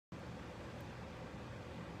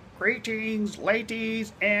Greetings,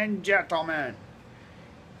 ladies and gentlemen.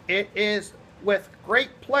 It is with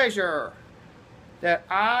great pleasure that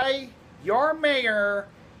I, your mayor,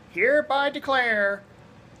 hereby declare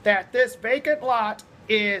that this vacant lot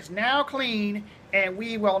is now clean and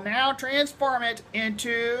we will now transform it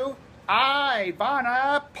into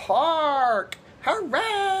Ivana Park.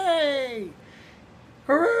 Hooray!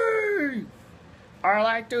 Hooray! I'd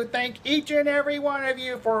like to thank each and every one of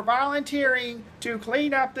you for volunteering to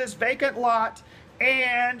clean up this vacant lot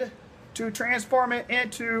and to transform it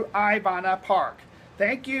into Ivana Park.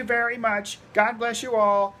 Thank you very much. God bless you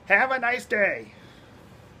all. Have a nice day.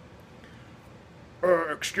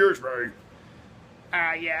 Excuse me.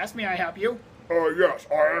 Yes, may I help you? Yes,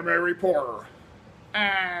 I am a reporter.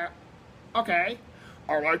 Okay.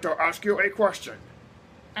 I'd like to ask you a question.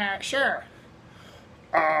 Sure.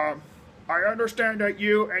 I understand that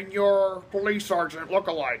you and your police sergeant look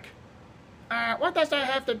alike. What does that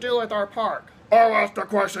have to do with our park? I'll ask the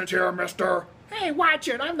questions here, mister. Hey, watch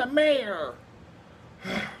it, I'm the mayor.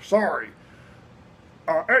 Sorry.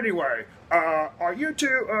 Anyway, are you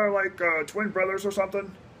two, twin brothers or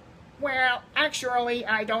something? Well, actually,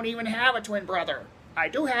 I don't even have a twin brother. I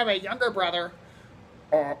do have a younger brother.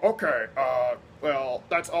 Okay. Well,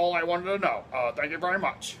 that's all I wanted to know. Thank you very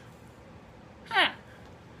much. Huh.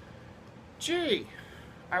 Gee,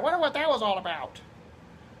 I wonder what that was all about.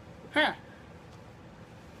 Huh.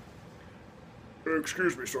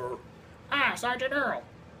 Excuse me, sir. Sergeant Earl.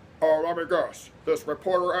 Let me guess. This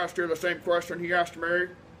reporter asked you the same question he asked me?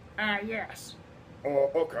 Yes.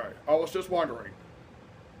 Okay. I was just wondering.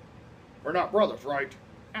 We're not brothers, right?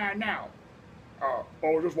 No. I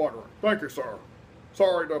was just wondering. Thank you, sir.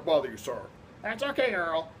 Sorry to bother you, sir. That's okay,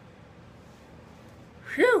 Earl.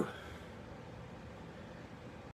 Phew.